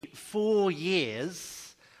4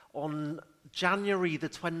 years on January the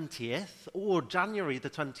 20th or January the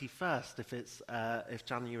 21st, if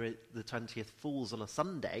January the 20th falls on a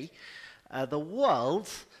Sunday, the world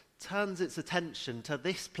turns its attention to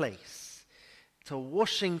this place, to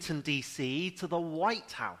Washington, D.C., to the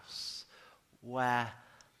White House, where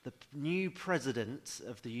the new president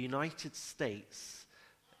of the United States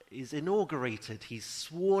is inaugurated. He's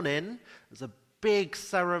sworn in. There's a big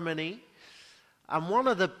ceremony. And one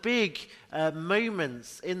of the big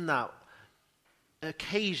moments in that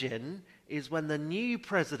occasion is when the new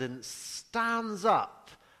president stands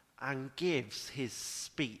up and gives his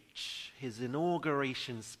speech, his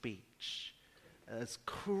inauguration speech. There's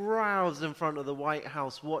crowds in front of the White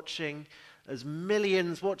House watching. There's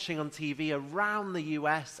millions watching on TV around the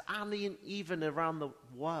US and even around the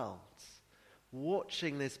world,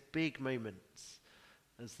 watching this big moment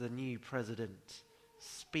as the new president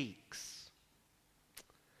speaks.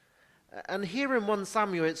 And here in 1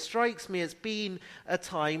 Samuel, it strikes me it's been a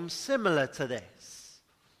time similar to this.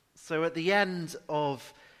 So at the end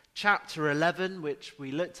of chapter 11, which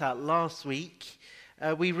we looked at last week,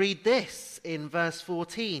 we read this in verse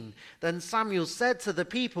 14. Then Samuel said to the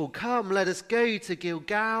people, "Come, let us go to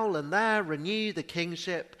Gilgal and there renew the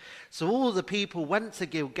kingship." So all the people went to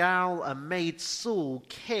Gilgal and made Saul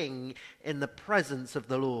king in the presence of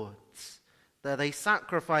the Lord. There they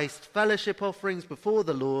sacrificed fellowship offerings before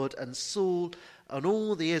the Lord, and Saul and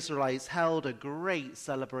all the Israelites held a great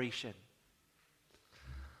celebration.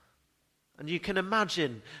 And you can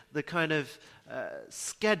imagine the kind of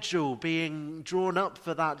schedule being drawn up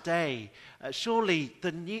for that day. Surely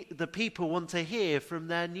the people want to hear from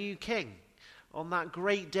their new king on that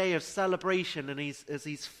great day of celebration, and as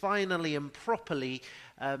he's finally and properly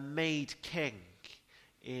made king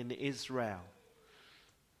in Israel.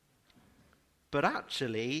 But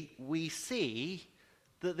actually, we see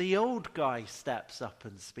that the old guy steps up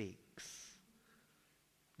and speaks.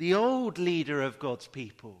 The old leader of God's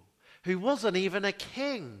people, who wasn't even a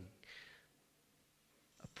king,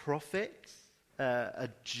 a prophet, a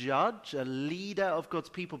judge, a leader of God's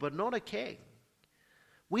people, but not a king.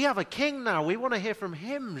 We have a king now. We want to hear from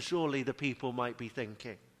him, surely the people might be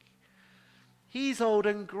thinking. He's old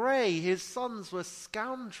and grey. His sons were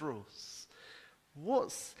scoundrels.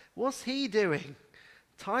 What's he doing?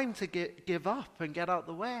 Time to give up and get out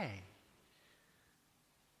the way.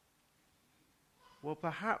 Well,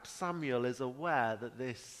 perhaps Samuel is aware that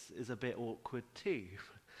this is a bit awkward too.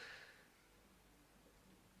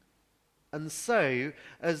 And so,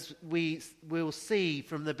 as we will see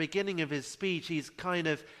from the beginning of his speech, he's kind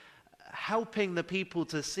of helping the people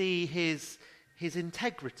to see his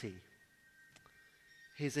integrity.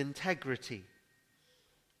 His integrity.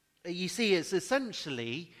 You see, it's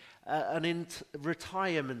essentially an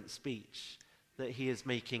retirement speech that he is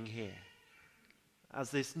making here.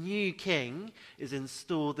 As this new king is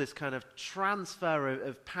installed, this kind of transfer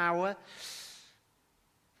of power.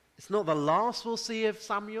 It's not the last we'll see of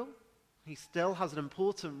Samuel. He still has an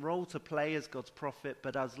important role to play as God's prophet,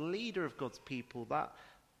 but as leader of God's people, that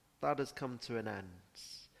has come to an end.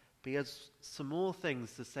 But he has some more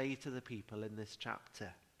things to say to the people in this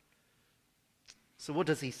chapter. So what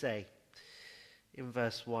does he say? In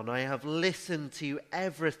verse 1, "I have listened to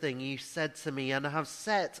everything you said to me, and I have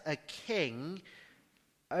set a king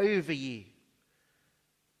over you.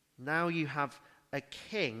 Now you have a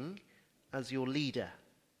king as your leader.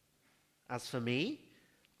 As for me,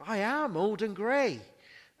 I am old and grey,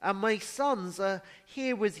 and my sons are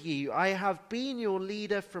here with you. I have been your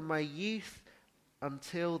leader from my youth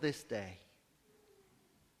until this day."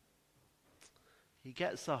 He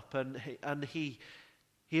gets up and he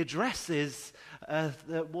addresses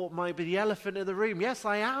what might be the elephant in the room. Yes,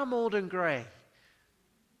 I am old and grey,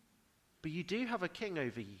 but you do have a king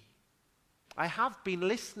over you. I have been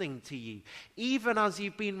listening to you. Even as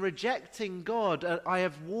you've been rejecting God, I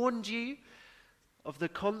have warned you of the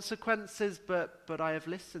consequences, but I have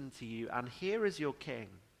listened to you, and here is your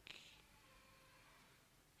king,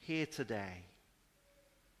 here today.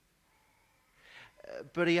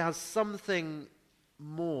 But he has something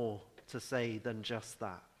more to say than just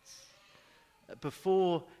that.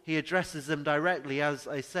 Before he addresses them directly, as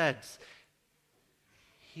I said,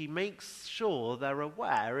 he makes sure they're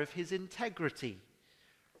aware of his integrity.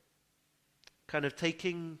 Kind of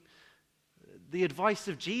taking the advice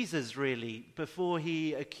of Jesus, really, before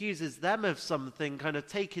he accuses them of something, kind of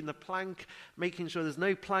taking the plank, making sure there's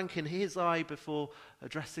no plank in his eye before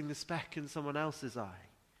addressing the speck in someone else's eye.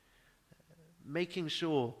 Making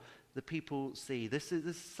sure the people see this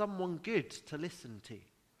is someone good to listen to.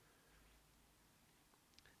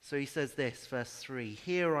 So he says this, verse 3,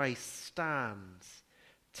 "Here I stand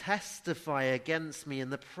testify against me in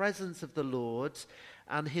the presence of the Lord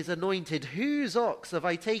and his anointed. Whose ox have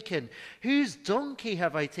I taken? Whose donkey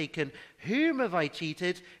have I taken? Whom have I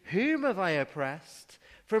cheated? Whom have I oppressed?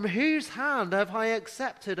 From whose hand have I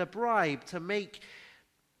accepted a bribe to make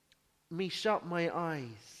me shut my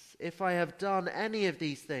eyes? If I have done any of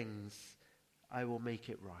these things, I will make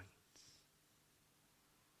it right.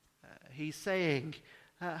 He's saying,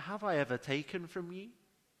 have I ever taken from you?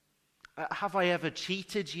 Have I ever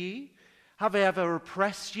cheated you? Have I ever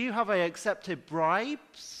oppressed you? Have I accepted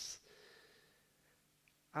bribes?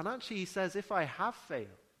 And actually he says, if I have failed,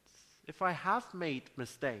 if I have made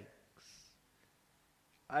mistakes,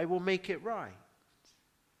 I will make it right.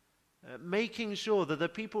 Making sure that the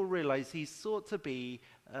people realize he sought to be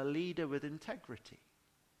a leader with integrity.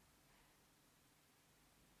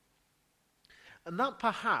 And that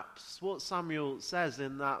perhaps what Samuel says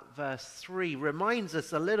in that verse 3 reminds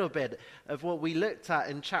us a little bit of what we looked at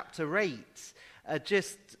in chapter 8.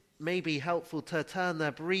 Just maybe helpful to turn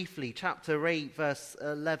there briefly. Chapter 8, verse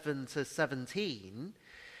 11 to 17.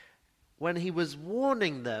 When he was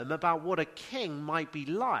warning them about what a king might be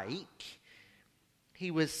like, he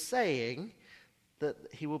was saying that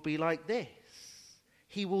he will be like this.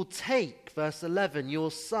 He will take, verse 11, your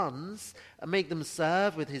sons and make them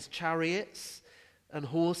serve with his chariots and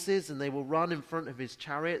horses, and they will run in front of his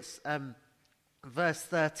chariots. Verse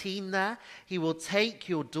 13 there, he will take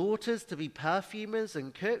your daughters to be perfumers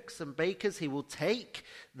and cooks and bakers. He will take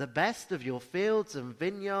the best of your fields and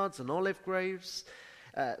vineyards and olive groves.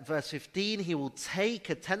 Verse 15, he will take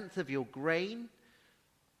a tenth of your grain.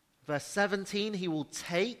 Verse 17, he will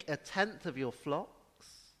take a tenth of your flocks.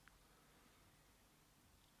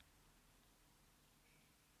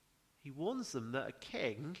 He warns them that a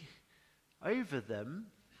king over them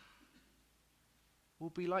will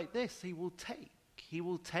be like this. He will take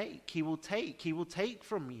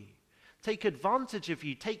from you. Take advantage of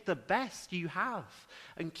you. Take the best you have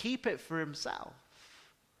and keep it for himself.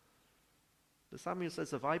 But Samuel says,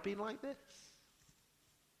 have I been like this?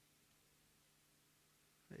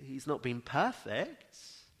 He's not been perfect,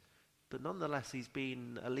 but nonetheless he's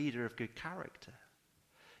been a leader of good character.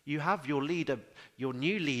 You have your leader, your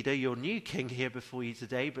new king here before you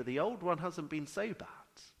today, but the old one hasn't been so bad.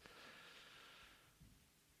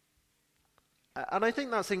 And I think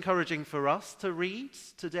that's encouraging for us to read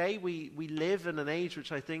today. We live in an age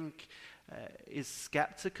which I think is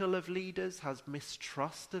skeptical of leaders, has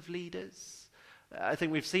mistrust of leaders. I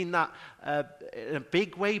think we've seen that in a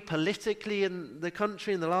big way politically in the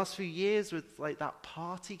country in the last few years with like that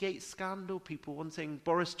Partygate scandal, people wanting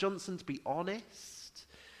Boris Johnson to be honest.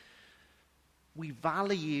 We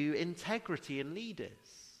value integrity in leaders.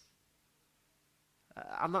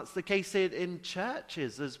 And that's the case in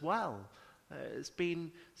churches as well. It's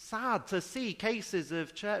been sad to see cases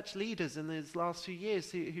of church leaders in these last few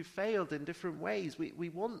years who failed in different ways. We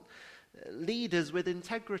want leaders with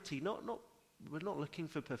integrity. We're not looking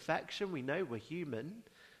for perfection. We know we're human.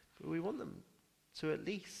 But we want them to at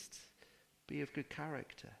least be of good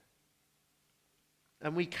character.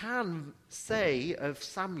 And we can say of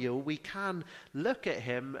Samuel, we can look at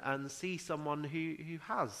him and see someone who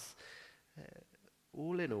has,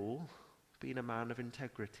 all in all, been a man of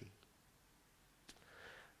integrity.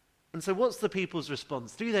 And so what's the people's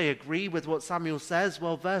response? Do they agree with what Samuel says?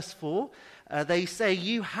 Well, verse 4, they say,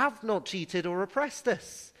 you have not cheated or oppressed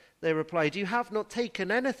us. They replied, you have not taken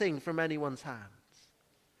anything from anyone's hands.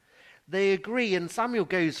 They agree, and Samuel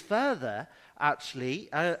goes further, actually,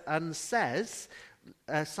 and says,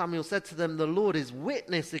 Samuel said to them, the Lord is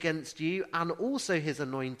witness against you, and also his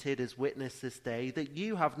anointed is witness this day, that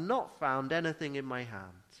you have not found anything in my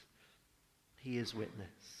hand. He is witness.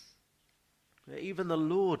 Even the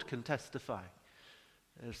Lord can testify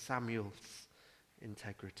of Samuel's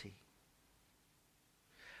integrity.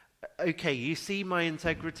 Okay, you see my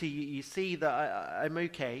integrity, you see that I'm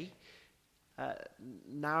okay.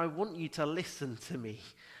 Now I want you to listen to me,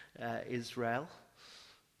 Israel.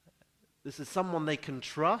 This is someone they can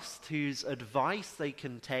trust, whose advice they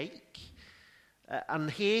can take.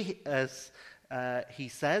 And here, as he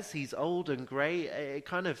says, he's old and grey. It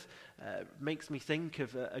kind of makes me think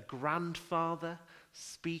of a grandfather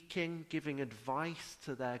speaking, giving advice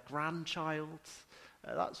to their grandchild.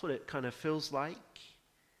 That's what it kind of feels like.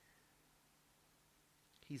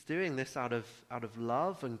 He's doing this out of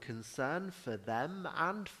love and concern for them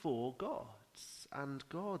and for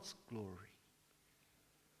God's glory.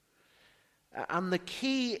 And the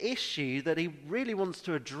key issue that he really wants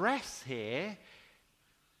to address here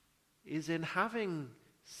is in having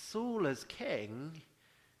Saul as king,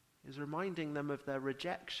 is reminding them of their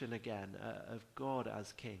rejection again of God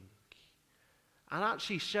as king. and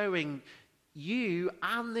actually showing you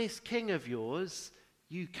and this king of yours,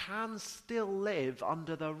 you can still live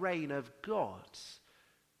under the reign of God,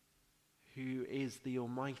 who is the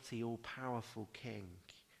almighty, all-powerful king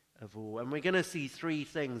of all. And we're going to see three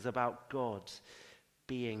things about God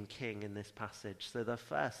being king in this passage. So the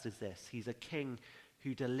first is this: he's a king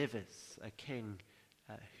who delivers, a king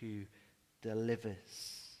who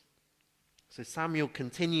delivers. So Samuel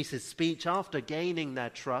continues his speech after gaining their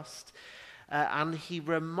trust, and he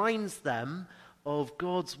reminds them of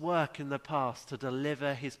God's work in the past to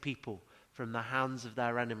deliver his people from the hands of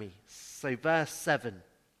their enemies. So verse 7,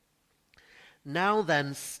 "Now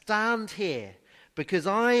then, stand here, because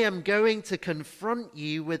I am going to confront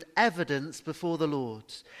you with evidence before the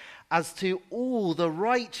Lord, as to all the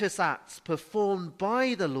righteous acts performed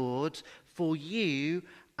by the Lord for you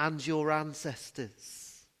and your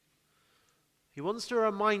ancestors." He wants to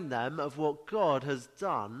remind them of what God has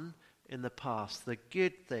done in the past, the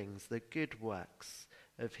good things, the good works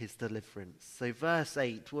of his deliverance. So verse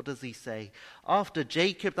 8, what does he say? "After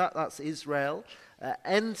Jacob," that's Israel,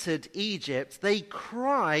 "entered Egypt, they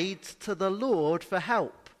cried to the Lord for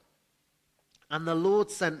help. And the Lord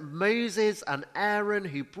sent Moses and Aaron,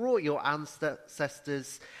 who brought your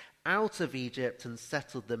ancestors out of Egypt and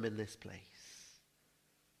settled them in this place."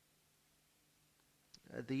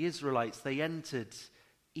 The Israelites, they entered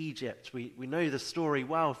Egypt. We know the story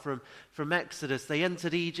well from Exodus. They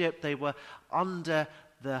entered Egypt. They were under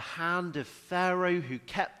the hand of Pharaoh, who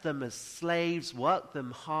kept them as slaves, worked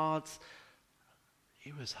them hard.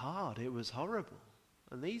 It was hard. It was horrible.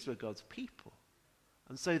 And these were God's people.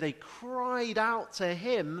 And so they cried out to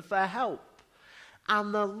him for help.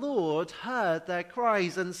 And the Lord heard their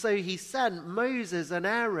cries, and so he sent Moses and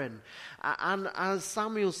Aaron. And as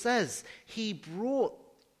Samuel says, he brought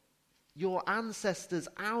your ancestors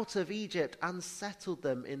out of Egypt and settled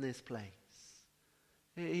them in this place.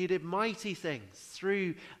 He did mighty things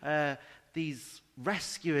through these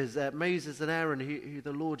rescuers, Moses and Aaron, who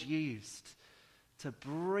the Lord used to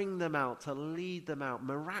bring them out, to lead them out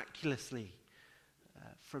miraculously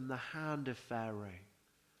from the hand of Pharaoh,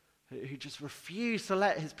 who just refused to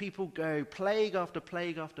let his people go, plague after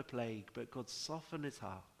plague after plague. But God softened his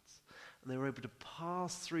heart, and they were able to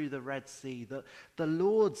pass through the Red Sea. The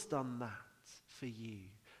Lord's done that for you.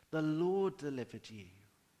 The Lord delivered you.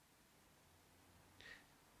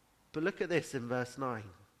 But look at this in verse 9.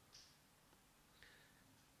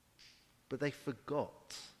 "But they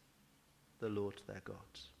forgot the Lord their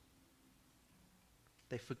God."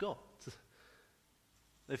 They forgot.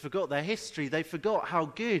 They forgot their history. They forgot how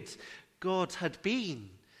good God had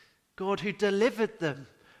been. God who delivered them,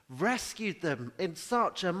 rescued them in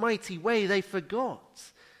such a mighty way. They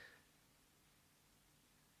forgot.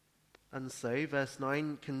 And so, verse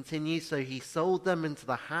 9 continues, "So he sold them into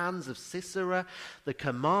the hands of Sisera, the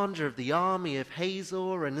commander of the army of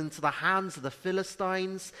Hazor, and into the hands of the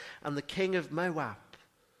Philistines and the king of Moab."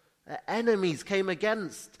 Enemies came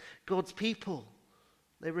against God's people.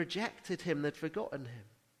 They rejected him. They'd forgotten him.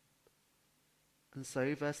 And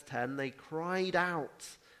so, verse 10, "They cried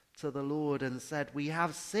out to the Lord and said, 'We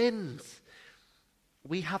have sinned.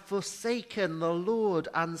 We have forsaken the Lord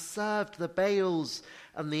and served the Baals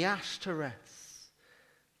and the Ashtoreths.'"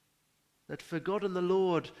 They'd forgotten the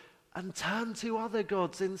Lord and turned to other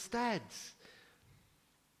gods instead.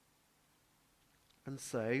 And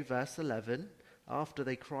so, verse 11, after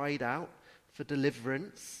they cried out for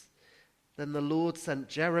deliverance, then the Lord sent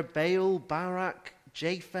Jerubbaal, Barak,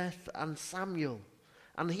 Japheth, and Samuel,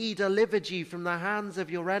 and he delivered you from the hands of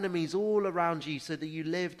your enemies all around you, so that you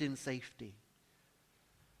lived in safety.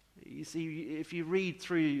 You see, if you read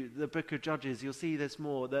through the book of Judges, you'll see this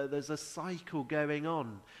more. There's a cycle going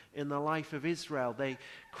on in the life of Israel. They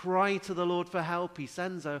cry to the Lord for help. He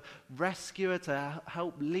sends a rescuer to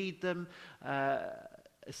help lead them,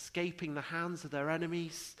 escaping the hands of their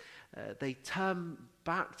enemies. They turn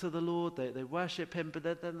back to the Lord. They worship him, but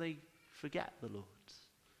then they forget the Lord.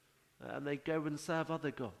 And they go and serve other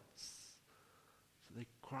gods. So they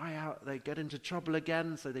cry out, they get into trouble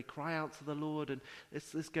again, so they cry out to the Lord, and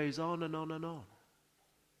this goes on and on and on.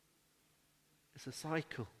 It's a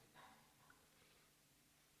cycle.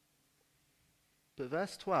 But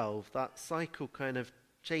verse 12, that cycle kind of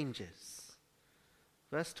changes.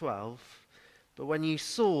 Verse 12, "But when you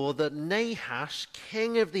saw that Nahash,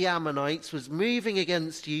 king of the Ammonites, was moving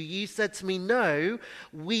against you, you said to me, 'No,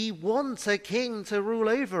 we want a king to rule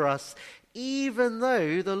over us, even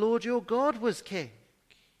though the Lord your God was king.'"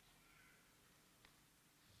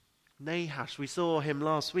 Nahash, we saw him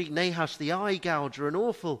last week. Nahash the eye gouger, an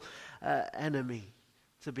awful enemy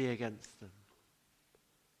to be against them.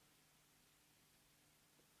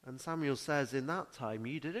 And Samuel says, in that time,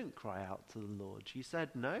 you didn't cry out to the Lord. You said,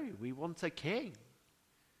 no, we want a king.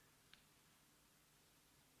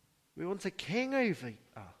 We want a king over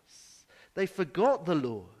us. They forgot the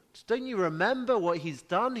Lord. Don't you remember what he's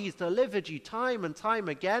done? He's delivered you time and time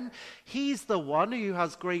again. He's the one who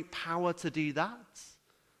has great power to do that.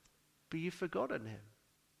 But you've forgotten him.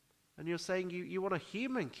 And you're saying you want a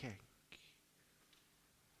human king.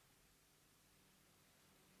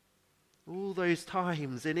 All those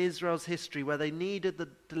times in Israel's history where they needed the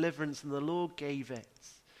deliverance and the Lord gave it.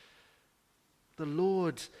 The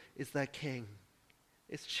Lord is their king.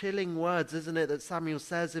 It's chilling words, isn't it, that Samuel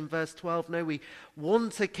says in verse 12, no, we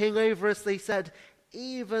want a king over us, they said,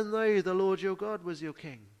 even though the Lord your God was your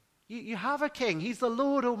king. You have a king. He's the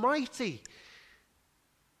Lord Almighty.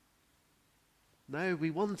 No,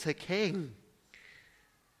 we want a king.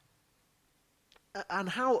 And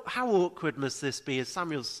how awkward must this be as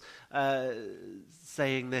Samuel's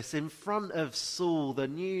saying this in front of Saul, the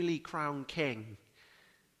newly crowned king.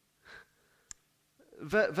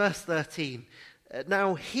 Verse 13.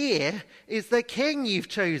 Now here is the king you've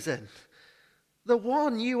chosen, the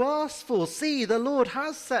one you asked for. See, the Lord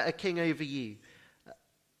has set a king over you.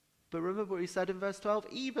 But remember what he said in verse 12,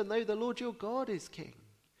 even though the Lord your God is king.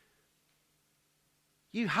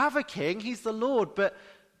 You have a king, he's the Lord, but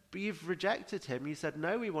you've rejected him. You said,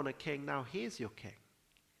 no, we want a king, now here's your king.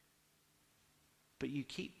 But you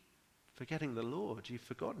keep forgetting the Lord, you've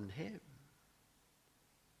forgotten him.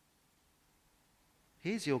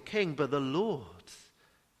 He's your king, but the Lord,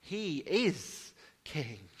 he is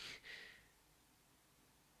king.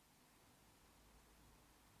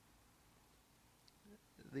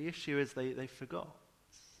 The issue is they forgot.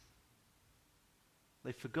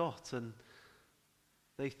 They forgot and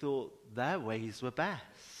they thought their ways were best.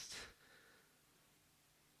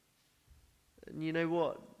 And you know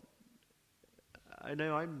what? I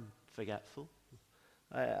know I'm forgetful.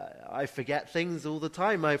 I forget things all the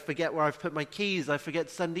time. I forget where I've put my keys. I forget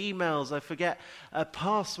to send emails. I forget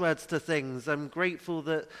passwords to things. I'm grateful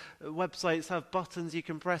that websites have buttons you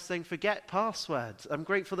can press saying forget passwords. I'm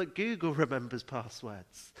grateful that Google remembers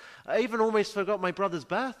passwords. I even almost forgot my brother's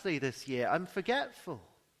birthday this year. I'm forgetful.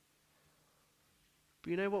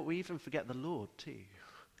 But you know what? We even forget the Lord too.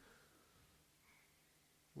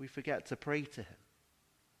 We forget to pray to him.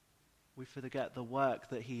 We forget the work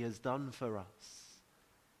that he has done for us.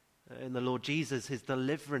 In the Lord Jesus, his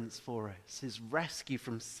deliverance for us, his rescue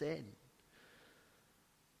from sin.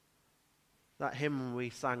 That hymn we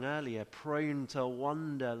sang earlier, prone to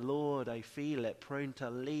wander, Lord, I feel it, prone to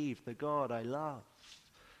leave the God I love.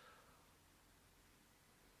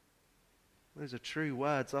 Those are true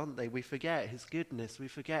words, aren't they? We forget his goodness, we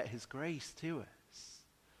forget his grace to us.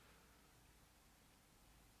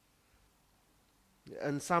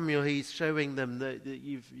 And Samuel, he's showing them that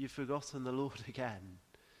you've forgotten the Lord again.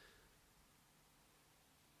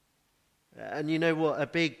 And you know what? A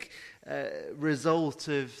big result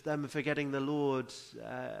of them forgetting the Lord,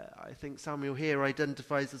 I think Samuel here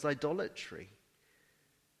identifies as idolatry.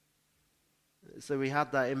 So we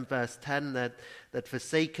had that in verse 10, they'd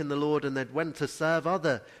forsaken the Lord and they'd went to serve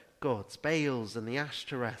other gods, Baals and the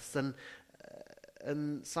Ashtoreths.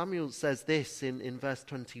 And Samuel says this in verse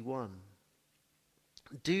 21.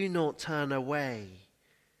 Do not turn away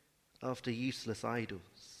after useless idols.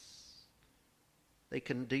 They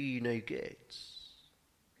can do you no good,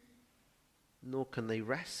 nor can they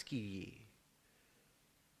rescue you,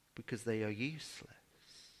 because they are useless.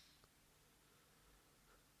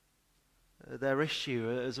 Their issue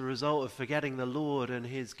as a result of forgetting the Lord and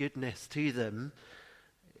his goodness to them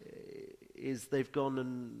is they've gone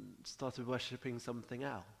and started worshipping something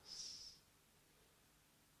else.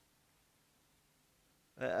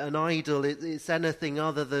 An idol, it's anything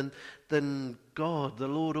other than God, the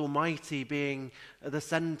Lord Almighty, being at the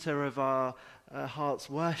center of our heart's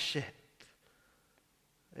worship.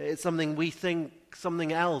 It's something we think,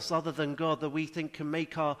 something else other than God that we think can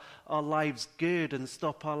make our lives good and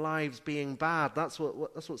stop our lives being bad. That's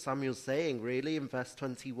what Samuel's saying, really, in verse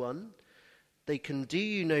 21. They can do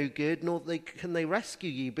you no good, nor can they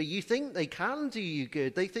rescue you. But you think they can do you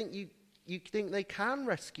good. They think you think they can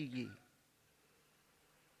rescue you.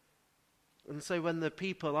 And so when the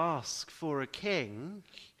people ask for a king,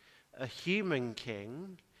 a human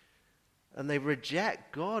king, and they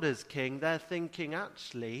reject God as king, they're thinking,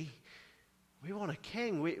 actually, we want a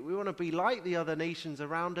king. We want to be like the other nations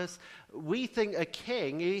around us. We think a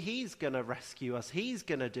king, he's going to rescue us. He's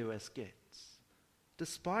going to do us good,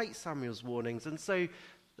 despite Samuel's warnings. And so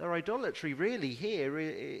their idolatry really here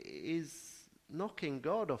is knocking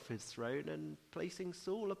God off his throne and placing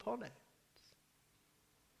Saul upon it.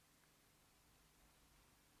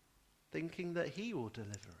 thinking that he will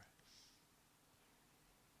deliver us.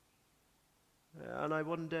 And I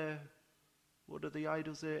wonder, what are the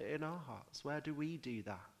idols in our hearts? Where do we do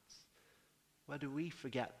that? Where do we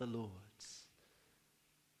forget the Lord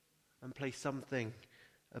and place something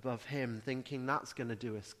above him, thinking that's going to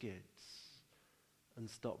do us good and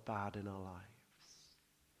stop bad in our lives?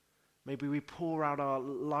 Maybe we pour out our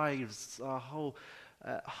lives, our whole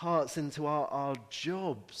hearts into our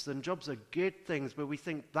jobs, and jobs are good things, but we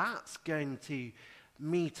think that's going to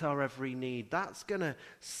meet our every need. That's going to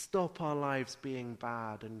stop our lives being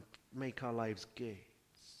bad and make our lives good.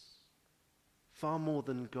 Far more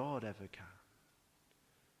than God ever can.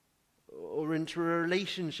 Or into a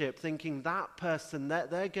relationship, thinking that person,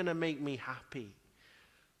 they're going to make me happy.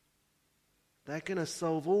 They're going to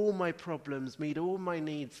solve all my problems, meet all my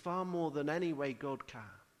needs, far more than any way God can.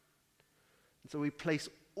 And so we place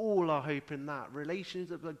all our hope in that.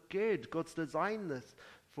 Relationships are good. God's designed this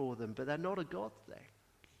for them, but they're not a God thing.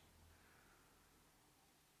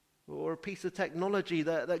 Or a piece of technology,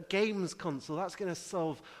 that games console, that's going to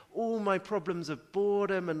solve all my problems of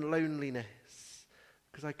boredom and loneliness,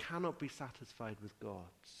 because I cannot be satisfied with God.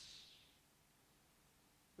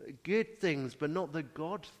 Good things, but not the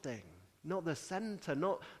God thing, not the center,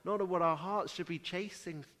 not what our hearts should be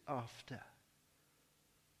chasing after.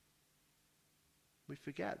 We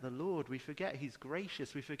forget the Lord, we forget he's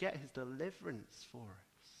gracious, we forget his deliverance for us.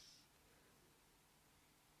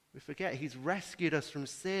 We forget he's rescued us from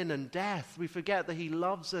sin and death. We forget that he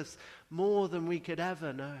loves us more than we could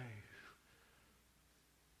ever know.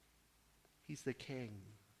 He's the King.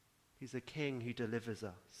 He's a King who delivers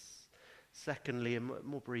us. Secondly, and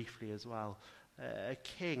more briefly as well, a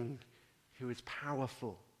King who is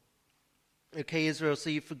powerful. Okay, Israel, so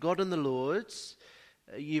you've forgotten the Lord.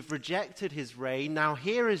 You've rejected his reign. Now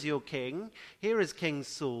here is your king. Here is King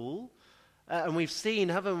Saul. And we've seen,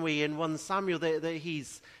 haven't we, in 1 Samuel that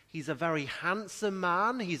he's a very handsome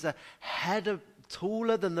man. He's a head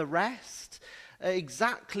taller than the rest.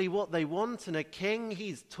 Exactly what they want in a king.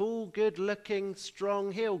 He's tall, good-looking,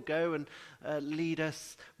 strong. He'll go and lead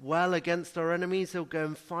us well against our enemies. He'll go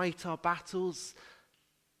and fight our battles.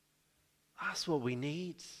 That's what we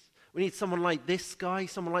need. We need someone like this guy,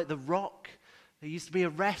 someone like The Rock. He used to be a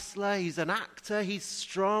wrestler. He's an actor. He's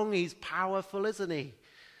strong. He's powerful, isn't he?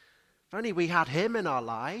 If only we had him in our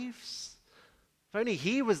lives. If only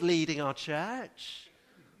he was leading our church.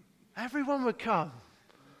 Everyone would come.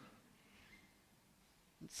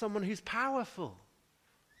 Someone who's powerful.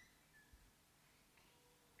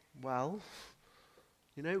 Well,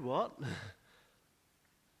 you know what?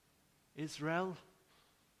 Israel,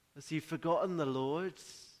 as you've forgotten the Lord,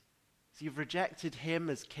 as you've rejected him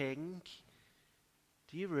as king,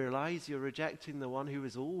 do you realize you're rejecting the one who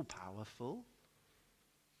is all-powerful?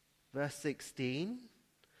 Verse 16,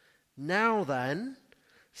 now then,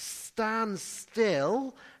 stand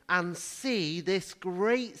still and see this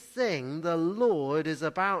great thing the Lord is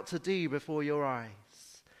about to do before your eyes.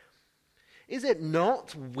 Is it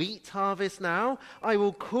not wheat harvest now? I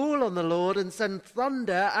will call on the Lord and send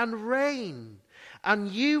thunder and rain, and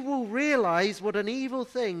you will realize what an evil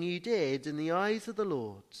thing you did in the eyes of the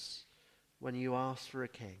Lord when you asked for a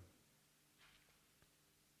king.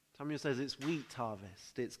 Samuel says it's wheat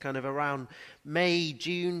harvest. It's kind of around May,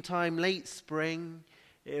 June time, late spring.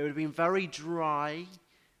 It would have been very dry.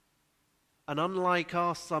 And unlike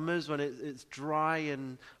our summers when it's dry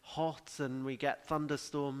and hot and we get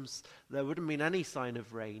thunderstorms, there wouldn't have been any sign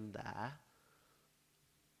of rain there.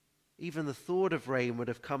 Even the thought of rain would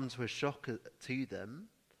have come to a shock to them.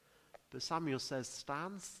 But Samuel says,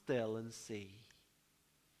 stand still and see.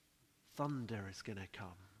 Thunder is going to come.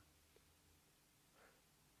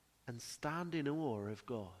 And stand in awe of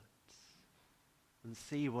God and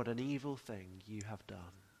see what an evil thing you have done.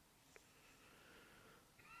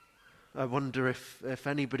 I wonder if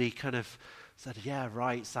anybody kind of said, yeah,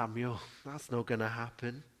 right, Samuel, that's not going to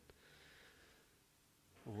happen.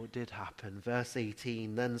 Or what did happen? Verse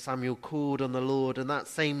 18, then Samuel called on the Lord, and that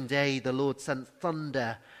same day the Lord sent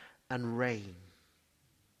thunder and rain.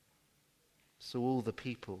 So all the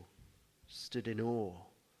people stood in awe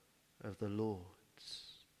of the Lord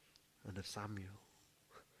and of Samuel.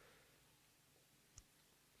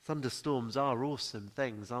 Thunderstorms are awesome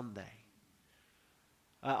things, aren't they?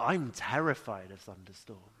 I'm terrified of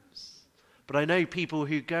thunderstorms. But I know people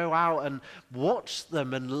who go out and watch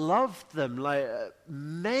them and love them, like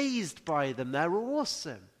amazed by them. They're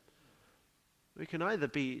awesome. We can either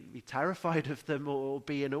be terrified of them or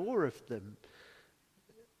be in awe of them.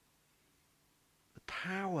 The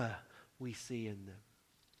power we see in them.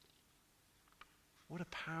 What a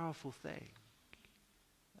powerful thing.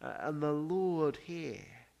 And the Lord here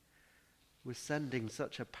was sending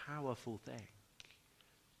such a powerful thing.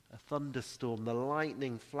 A thunderstorm, the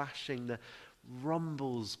lightning flashing, the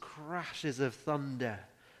rumbles, crashes of thunder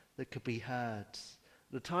that could be heard.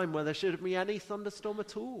 At a time where there shouldn't be any thunderstorm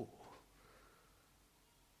at all.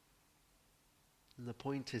 And the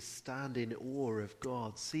point is, stand in awe of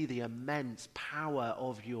God. See the immense power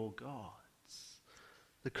of your gods.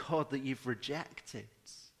 The God that you've rejected.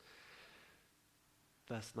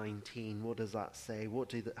 Verse 19, what does that say?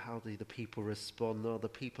 How do the people respond? Well, the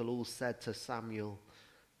people all said to Samuel,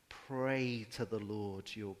 pray to the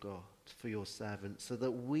Lord your God for your servants, so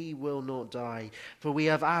that we will not die, for we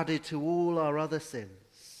have added to all our other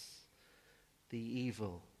sins the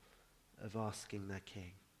evil of asking their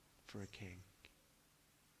king for a king.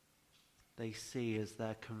 They see, as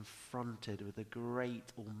they're confronted with the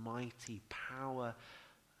great almighty power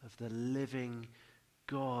of the living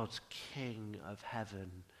God, King of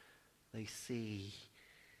heaven, they see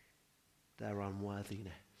their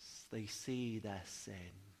unworthiness. They see their sin.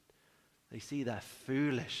 They see their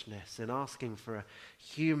foolishness in asking for a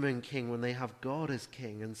human king when they have God as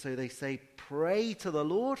king. And so they say, pray to the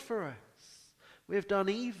Lord for us. We have done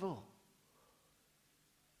evil.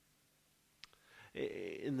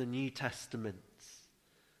 In the New Testament,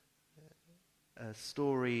 a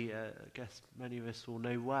story I guess many of us will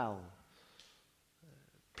know well.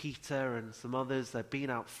 Peter and some others, they've been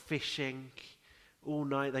out fishing all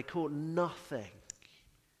night. They caught nothing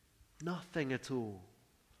at all.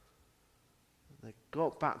 They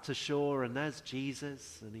got back to shore, and there's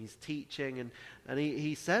Jesus, and he's teaching, and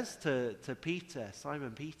he says to Peter,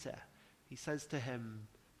 Simon Peter, he says to him,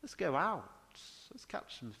 let's go out, let's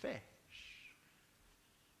catch some fish.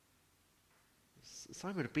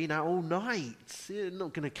 Simon had been out all night. You're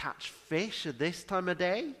not going to catch fish at this time of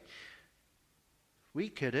day. We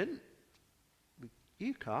couldn't.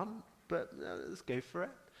 You can't, but let's go for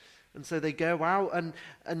it. And so they go out,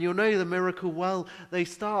 and you'll know the miracle well. They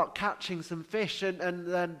start catching some fish, and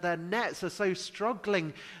their nets are so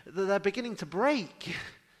struggling that they're beginning to break.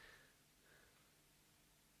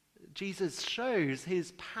 Jesus shows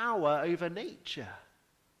his power over nature.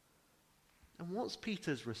 And what's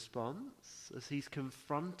Peter's response as he's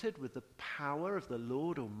confronted with the power of the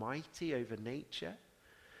Lord Almighty over nature?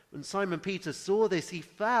 When Simon Peter saw this, he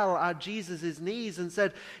fell at Jesus' knees and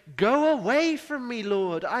said, go away from me,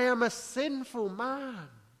 Lord, I am a sinful man.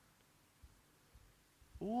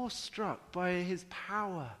 Awestruck by his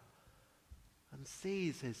power, and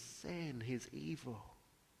sees his sin, his evil.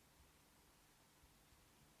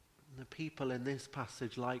 And the people in this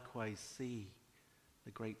passage likewise see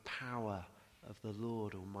the great power of the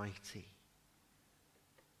Lord Almighty.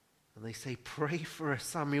 And they say, pray for us,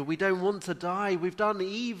 Samuel. We don't want to die. We've done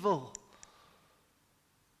evil.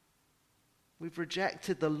 We've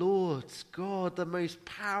rejected the Lord, God, the most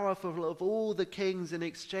powerful of all the kings, in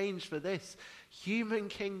exchange for this human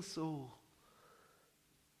King Saul.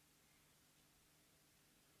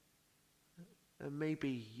 And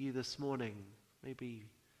maybe you this morning, maybe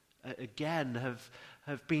again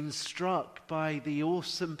have been struck by the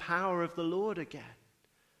awesome power of the Lord again.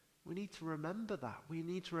 We need to remember that. We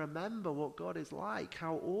need to remember what God is like,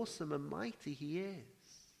 how awesome and mighty he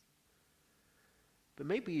is. But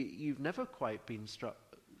maybe you've never quite been struck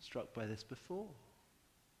by this before.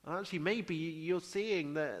 Actually, maybe you're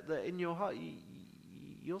seeing that in your heart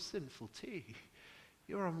you're sinful too.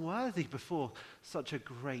 You're unworthy before such a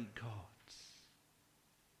great God.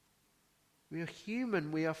 We are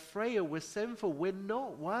human, we are frail, we're sinful, we're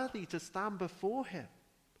not worthy to stand before him,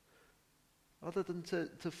 other than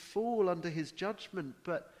to fall under his judgment.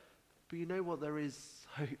 But you know what? There is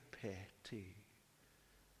hope here too.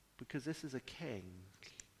 Because this is a king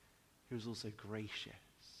who is also gracious.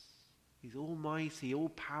 He's almighty,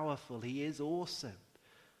 all-powerful. He is awesome.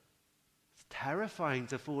 It's terrifying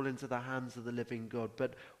to fall into the hands of the living God,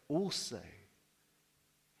 but also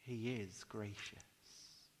he is gracious.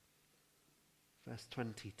 Verse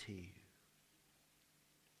 22.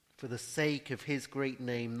 For the sake of his great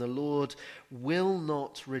name, the Lord will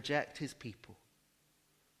not reject his people,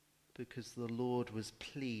 because the Lord was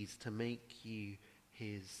pleased to make you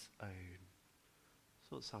his own.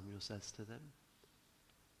 That's what Samuel says to them.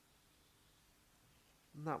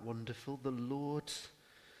 Isn't that wonderful? The Lord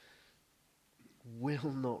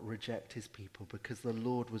will not reject his people, because the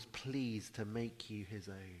Lord was pleased to make you his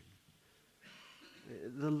own.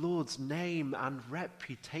 The Lord's name and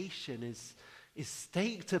reputation is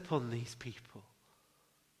staked upon these people.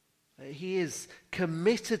 He is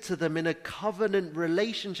committed to them in a covenant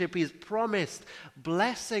relationship. He has promised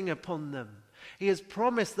blessing upon them. He has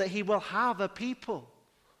promised that he will have a people.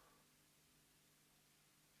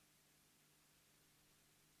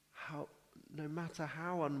 no matter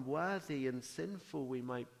how unworthy and sinful we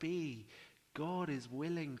might be, God is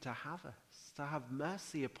willing to have us, to have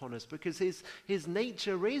mercy upon us, because his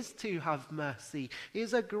nature is to have mercy. He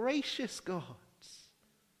is a gracious God.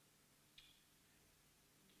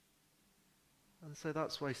 And so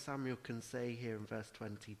that's why Samuel can say here in verse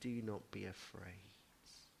 20, do not be afraid.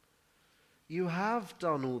 You have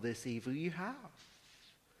done all this evil, you have.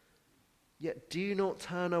 Yet do not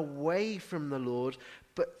turn away from the Lord,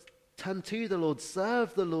 but turn to the Lord,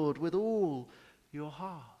 serve the Lord with all your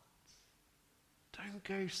heart. Don't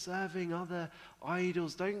go serving other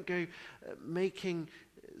idols. Don't go making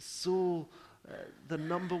Saul the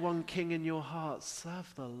number one king in your heart.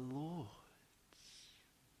 Serve the Lord.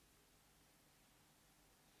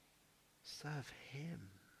 Serve him.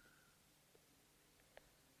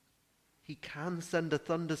 He can send a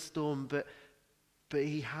thunderstorm, but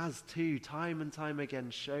he has too, time and time again,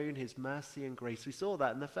 shown his mercy and grace. We saw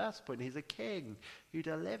that in the first point. He's a king who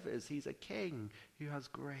delivers. He's a king who has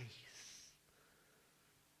grace.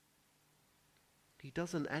 He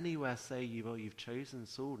doesn't anywhere say, well, you've chosen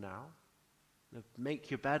Saul now.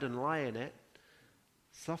 Make your bed and lie in it.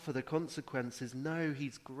 Suffer the consequences. No,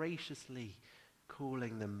 he's graciously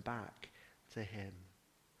calling them back to him.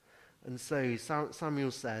 And so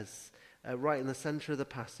Samuel says, right in the center of the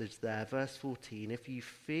passage there, verse 14, if you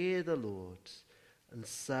fear the Lord and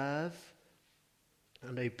serve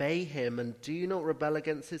and obey him and do not rebel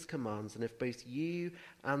against his commands, and if both you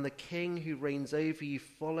and the king who reigns over you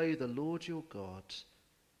follow the Lord your God,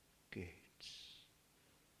 good.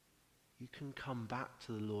 You can come back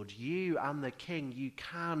to the Lord. You and the king, you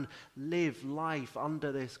can live life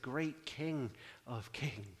under this great King of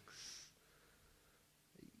Kings.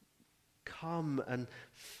 Come and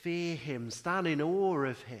fear him, stand in awe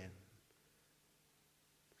of him,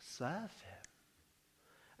 serve him.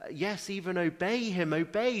 Yes, even obey him,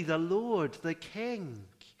 obey the Lord, the King.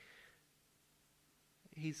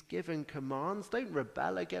 He's given commands. Don't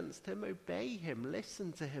rebel against him, obey him,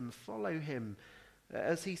 listen to him, follow him.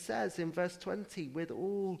 As he says in verse 20, with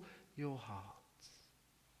all your heart.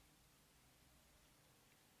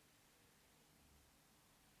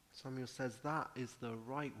 Samuel says that is the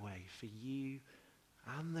right way for you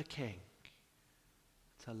and the king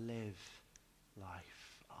to live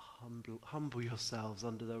life. Humble yourselves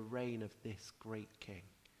under the reign of this great king.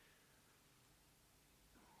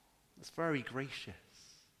 It's very gracious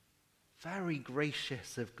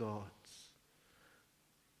of God.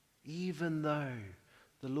 Even though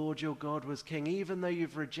the Lord your God was king, even though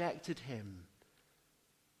you've rejected him,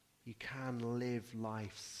 you can live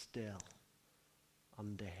life still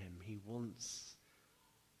under him. He wants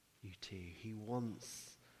you to. He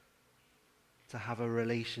wants to have a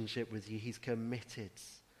relationship with you. He's committed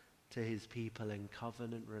to his people in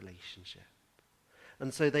covenant relationship.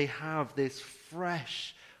 And so they have this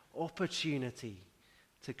fresh opportunity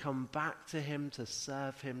to come back to him, to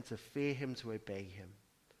serve him, to fear him, to obey him.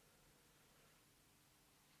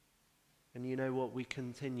 And you know what? We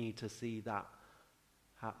continue to see that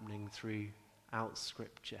happening throughout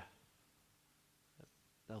Scripture.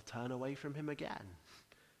 They'll turn away from him again.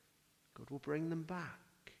 God will bring them back.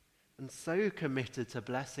 And so committed to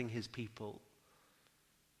blessing his people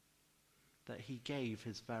that he gave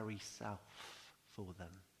his very self for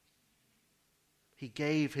them. He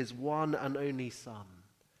gave his one and only Son.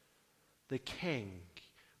 The King,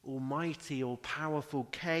 almighty, all-powerful,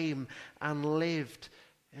 came and lived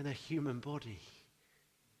in a human body.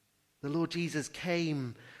 The Lord Jesus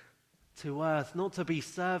came to earth not to be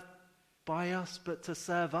served by us, but to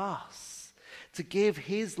serve us, to give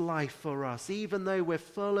his life for us, even though we're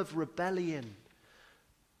full of rebellion,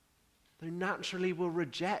 though naturally we'll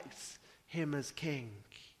reject him as king.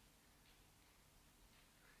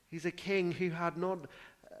 He's a king who had not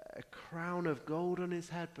a crown of gold on his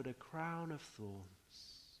head, but a crown of thorns.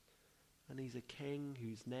 And he's a king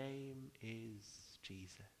whose name is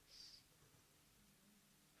Jesus.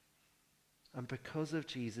 And because of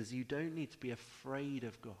Jesus, you don't need to be afraid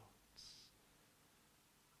of God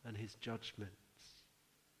and his judgments,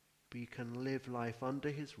 but you can live life under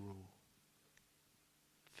his rule.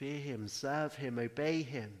 Fear him, serve him, obey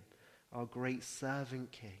him, our great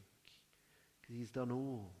servant king, because he's done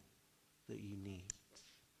all that you need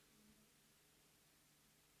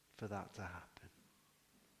for that to happen.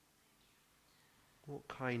 What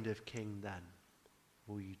kind of king then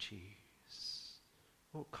will you choose?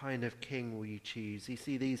 What kind of king will you choose? You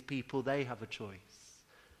see, these people, they have a choice,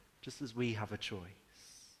 just as we have a choice.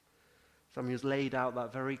 Samuel's laid out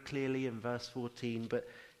that very clearly in verse 14, but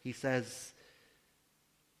he says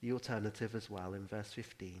the alternative as well in verse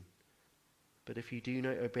 15. But if you do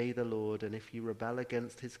not obey the Lord, and if you rebel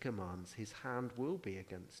against his commands, his hand will be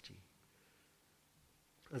against you,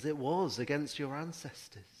 as it was against your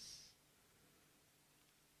ancestors.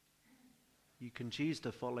 You can choose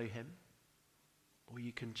to follow him, or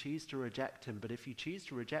you can choose to reject him. But if you choose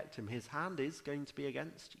to reject him, his hand is going to be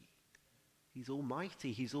against you. He's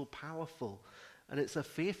almighty, he's all powerful, and it's a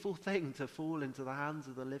fearful thing to fall into the hands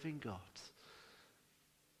of the living God.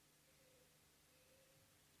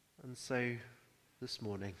 And so, this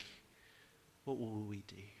morning, what will we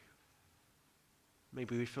do?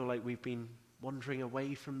 Maybe we feel like we've been wandering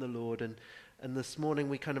away from the Lord, and this morning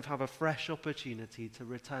we kind of have a fresh opportunity to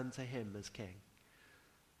return to him as King.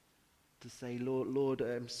 To say, Lord,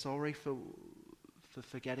 I'm sorry for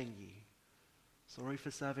forgetting you. Sorry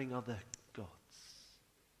for serving other gods.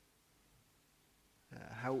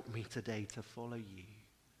 Help me today to follow you.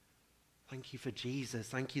 Thank you for Jesus.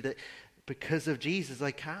 Thank you that because of Jesus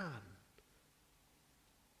I can.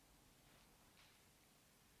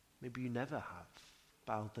 Maybe you never have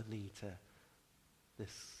bowed the knee to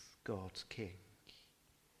this God King.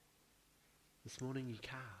 This morning you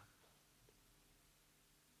can.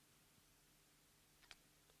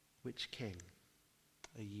 Which king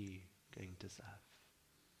are you going to serve?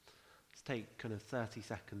 Let's take kind of 30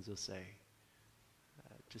 seconds or so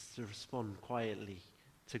just to respond quietly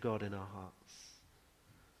to God in our hearts.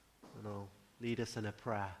 And I'll lead us in a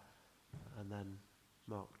prayer, and then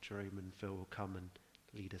Mark, Jerome and Phil will come and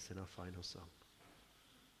lead us in our final song.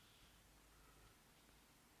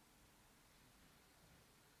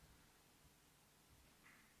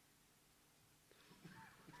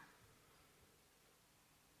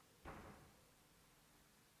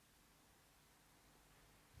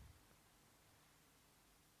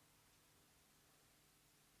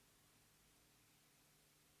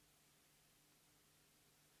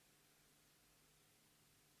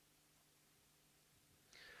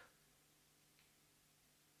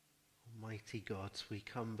 Almighty God, we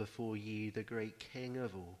come before you, the great King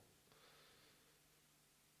of all.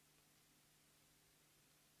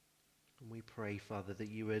 And we pray, Father, that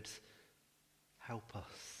you would help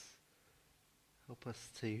us. Help us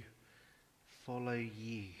to follow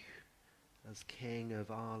you as King of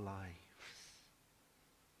our lives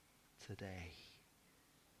today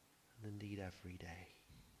and indeed every day.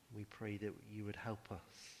 We pray that you would help us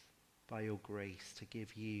by your grace to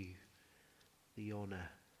give you the honor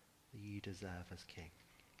that you deserve as King.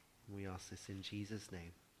 And we ask this in Jesus'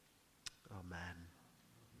 name. Amen.